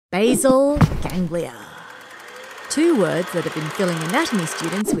Basal ganglia. Two words that have been filling anatomy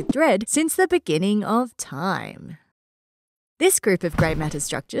students with dread since the beginning of time. This group of grey matter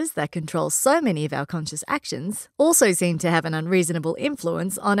structures that control so many of our conscious actions also seem to have an unreasonable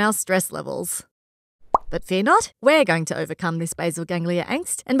influence on our stress levels. But fear not, we're going to overcome this basal ganglia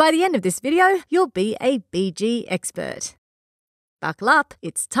angst, and by the end of this video, you'll be a BG expert. Buckle up,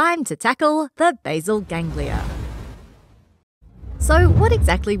 it's time to tackle the basal ganglia. So what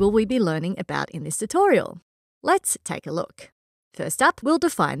exactly will we be learning about in this tutorial? Let's take a look. First up, we'll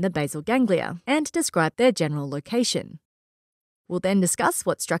define the basal ganglia and describe their general location. We'll then discuss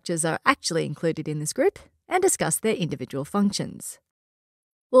what structures are actually included in this group and discuss their individual functions.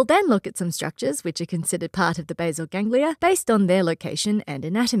 We'll then look at some structures which are considered part of the basal ganglia based on their location and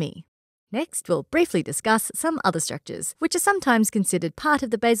anatomy. Next, we'll briefly discuss some other structures which are sometimes considered part of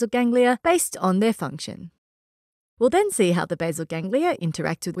the basal ganglia based on their function. We'll then see how the basal ganglia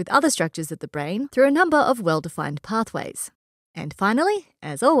interact with other structures of the brain through a number of well-defined pathways. And finally,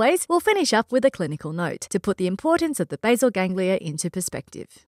 as always, we'll finish up with a clinical note to put the importance of the basal ganglia into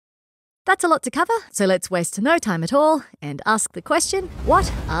perspective. That's a lot to cover, so let's waste no time at all and ask the question,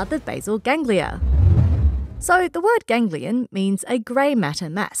 what are the basal ganglia? So the word ganglion means a grey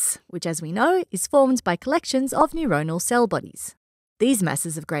matter mass, which as we know is formed by collections of neuronal cell bodies. These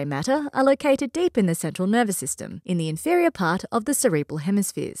masses of grey matter are located deep in the central nervous system, in the inferior part of the cerebral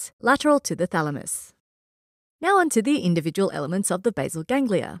hemispheres, lateral to the thalamus. Now on to the individual elements of the basal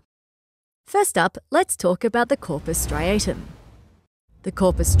ganglia. First up, let's talk about the corpus striatum. The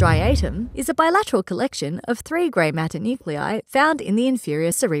corpus striatum is a bilateral collection of three grey matter nuclei found in the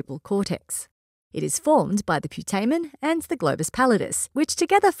inferior cerebral cortex. It is formed by the putamen and the globus pallidus, which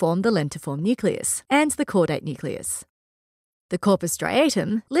together form the lentiform nucleus and the caudate nucleus. The corpus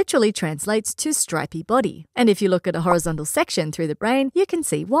striatum literally translates to stripy body, and if you look at a horizontal section through the brain, you can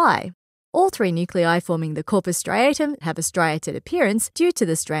see why. All three nuclei forming the corpus striatum have a striated appearance due to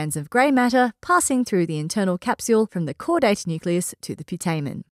the strands of grey matter passing through the internal capsule from the caudate nucleus to the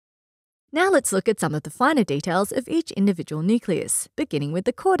putamen. Now let's look at some of the finer details of each individual nucleus, beginning with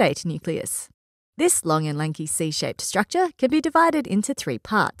the caudate nucleus. This long and lanky C-shaped structure can be divided into three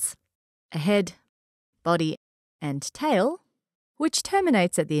parts: a head, body, and tail, which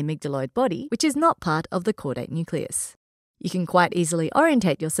terminates at the amygdaloid body, which is not part of the caudate nucleus. You can quite easily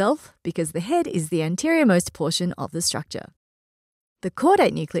orientate yourself because the head is the anteriormost portion of the structure. The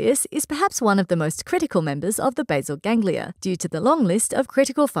caudate nucleus is perhaps one of the most critical members of the basal ganglia due to the long list of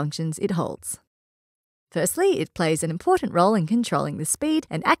critical functions it holds. Firstly, it plays an important role in controlling the speed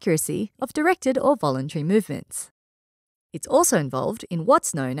and accuracy of directed or voluntary movements. It's also involved in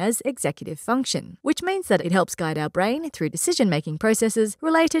what's known as executive function, which means that it helps guide our brain through decision-making processes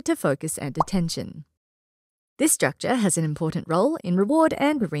related to focus and attention. This structure has an important role in reward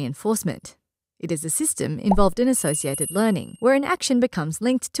and reinforcement. It is a system involved in associated learning, where an action becomes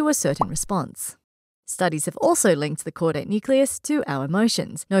linked to a certain response. Studies have also linked the caudate nucleus to our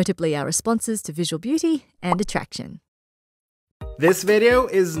emotions, notably our responses to visual beauty and attraction. This video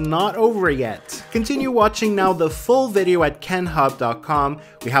is not over yet. Continue watching now the full video at kenhub.com.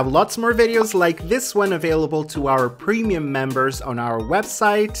 We have lots more videos like this one available to our premium members on our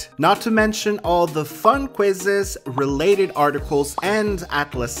website, not to mention all the fun quizzes, related articles, and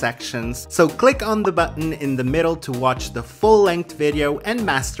atlas sections. So click on the button in the middle to watch the full-length video and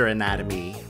master anatomy.